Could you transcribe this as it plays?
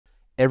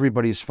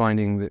everybody's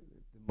finding that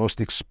the most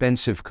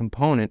expensive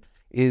component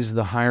is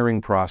the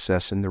hiring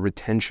process and the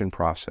retention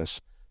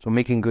process. So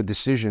making good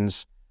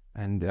decisions,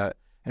 and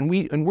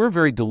we're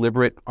very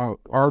deliberate.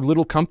 Our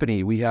little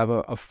company, we have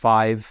a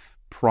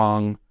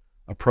 5-prong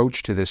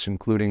approach to this,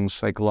 including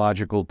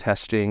psychological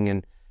testing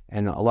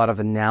and a lot of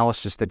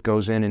analysis that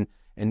goes in, and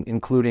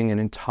including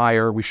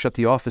we shut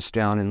the office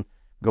down and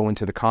go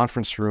into the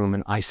conference room,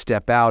 and I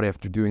step out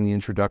after doing the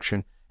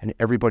introduction, and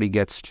everybody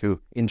gets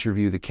to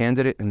interview the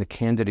candidate, and the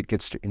candidate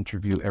gets to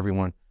interview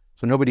everyone.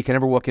 So nobody can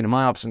ever walk into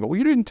my office and go, well,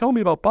 you didn't tell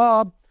me about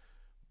Bob.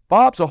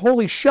 Bob's a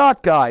holy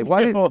shot guy.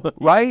 Why did,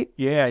 right?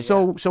 Yeah.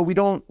 So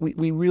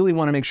we really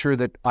want to make sure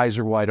that eyes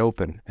are wide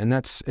open, and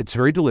it's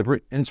very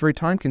deliberate, and it's very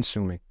time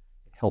consuming.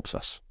 It helps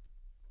us.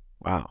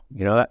 Wow.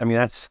 You know, I mean,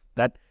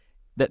 that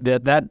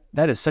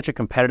is such a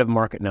competitive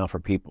market now for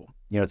people.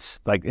 You know, it's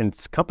like, and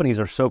companies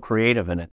are so creative in it.